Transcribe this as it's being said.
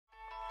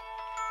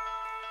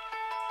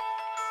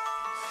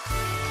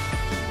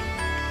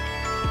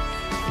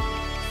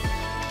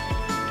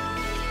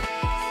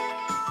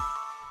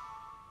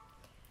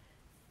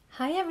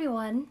Hi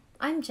everyone,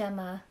 I'm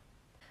Gemma.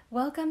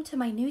 Welcome to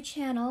my new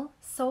channel,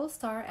 Soul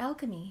Star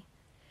Alchemy.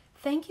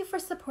 Thank you for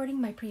supporting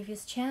my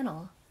previous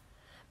channel.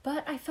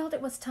 But I felt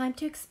it was time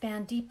to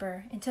expand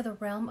deeper into the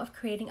realm of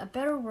creating a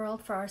better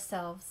world for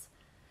ourselves.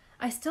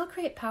 I still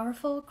create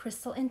powerful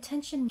crystal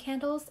intention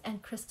candles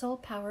and crystal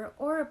power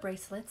aura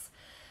bracelets,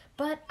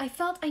 but I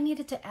felt I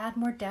needed to add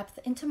more depth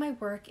into my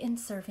work in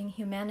serving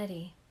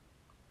humanity.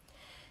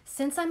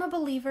 Since I'm a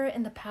believer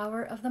in the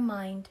power of the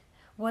mind,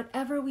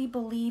 whatever we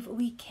believe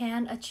we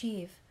can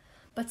achieve,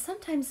 but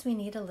sometimes we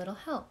need a little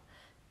help.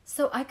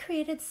 So I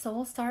created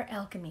Soul Star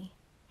Alchemy.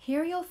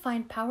 Here you'll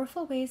find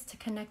powerful ways to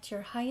connect to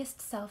your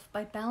highest self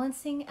by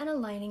balancing and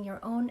aligning your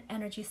own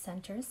energy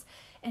centers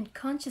and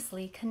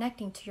consciously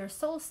connecting to your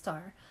soul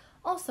star,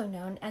 also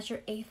known as your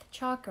 8th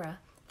chakra,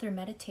 through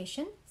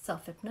meditation,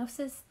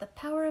 self-hypnosis, the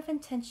power of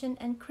intention,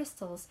 and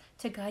crystals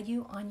to guide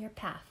you on your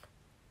path.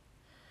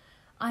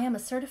 I am a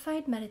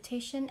certified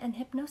meditation and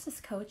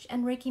hypnosis coach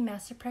and Reiki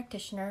master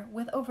practitioner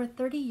with over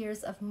 30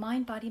 years of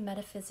mind-body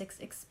metaphysics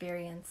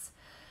experience.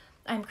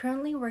 I'm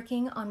currently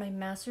working on my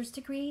master's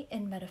degree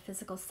in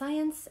metaphysical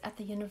science at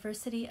the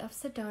University of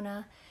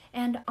Sedona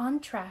and on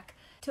track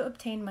to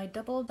obtain my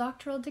double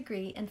doctoral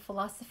degree in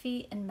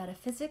philosophy in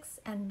metaphysics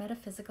and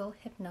metaphysical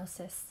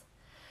hypnosis.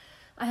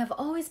 I have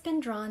always been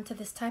drawn to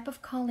this type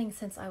of calling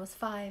since I was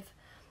 5.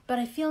 But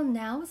I feel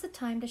now is the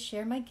time to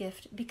share my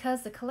gift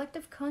because the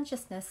collective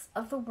consciousness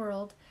of the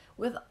world,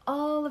 with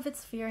all of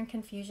its fear and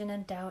confusion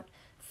and doubt,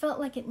 felt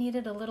like it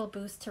needed a little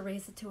boost to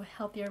raise it to a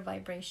healthier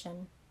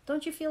vibration.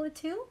 Don't you feel it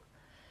too?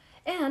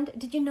 And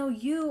did you know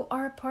you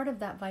are a part of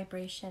that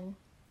vibration?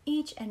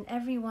 Each and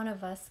every one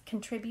of us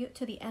contribute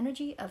to the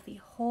energy of the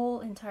whole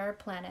entire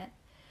planet.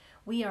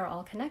 We are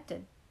all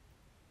connected.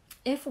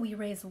 If we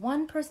raise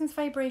one person's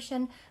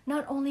vibration,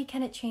 not only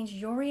can it change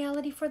your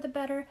reality for the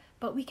better,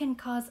 but we can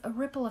cause a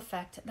ripple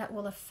effect that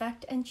will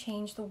affect and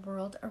change the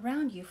world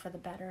around you for the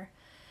better.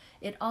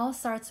 It all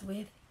starts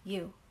with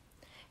you.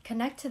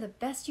 Connect to the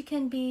best you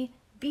can be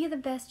the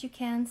best you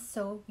can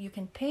so you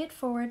can pay it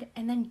forward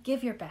and then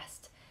give your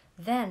best.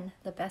 Then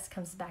the best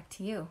comes back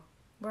to you.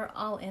 We're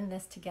all in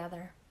this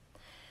together.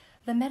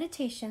 The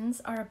meditations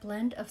are a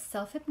blend of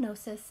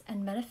self-hypnosis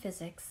and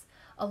metaphysics,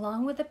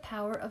 along with the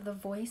power of the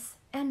voice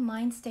and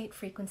mind state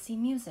frequency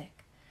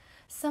music.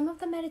 Some of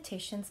the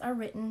meditations are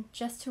written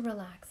just to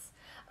relax.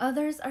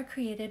 Others are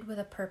created with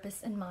a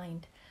purpose in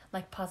mind,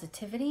 like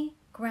positivity,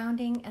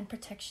 grounding and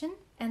protection,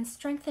 and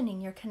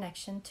strengthening your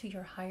connection to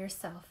your higher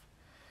self.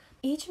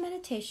 Each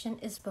meditation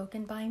is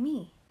spoken by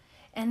me,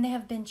 and they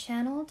have been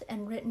channeled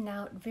and written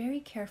out very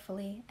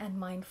carefully and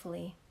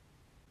mindfully.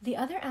 The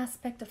other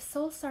aspect of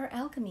Soul Star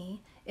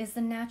Alchemy is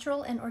the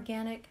natural and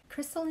organic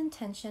crystal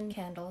intention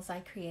candles I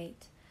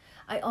create.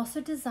 I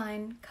also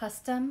design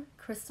custom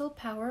crystal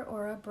power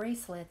aura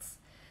bracelets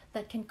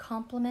that can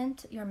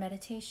complement your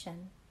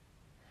meditation.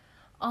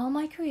 All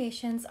my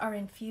creations are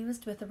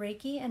infused with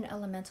Reiki and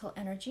elemental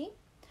energy.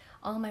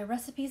 All my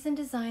recipes and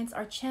designs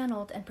are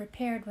channeled and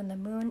prepared when the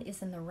moon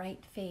is in the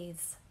right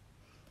phase.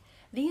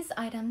 These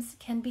items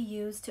can be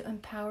used to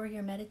empower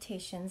your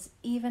meditations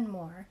even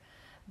more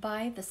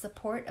by the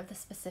support of the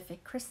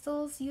specific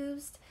crystals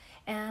used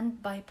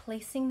and by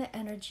placing the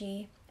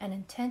energy and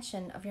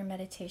intention of your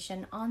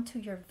meditation onto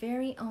your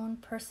very own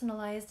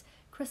personalized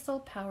crystal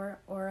power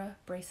aura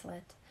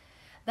bracelet.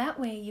 That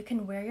way you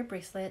can wear your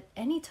bracelet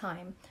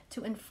anytime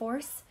to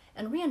enforce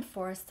and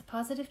reinforce the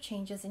positive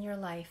changes in your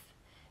life.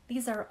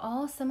 These are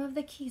all some of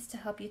the keys to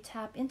help you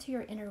tap into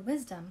your inner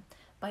wisdom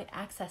by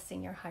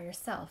accessing your higher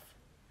self.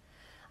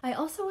 I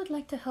also would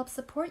like to help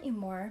support you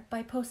more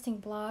by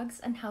posting blogs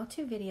and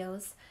how-to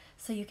videos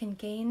so you can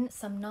gain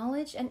some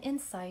knowledge and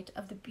insight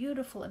of the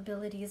beautiful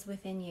abilities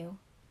within you.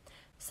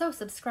 So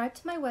subscribe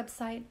to my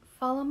website,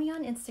 follow me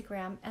on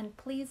Instagram, and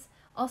please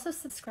also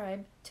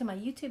subscribe to my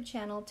YouTube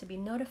channel to be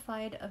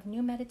notified of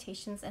new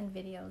meditations and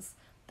videos.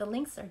 The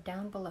links are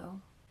down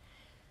below.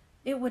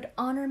 It would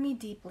honor me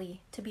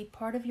deeply to be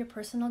part of your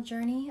personal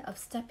journey of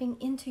stepping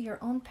into your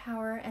own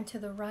power and to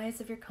the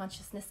rise of your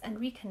consciousness and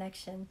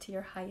reconnection to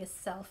your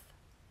highest self.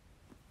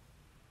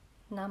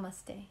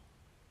 Namaste.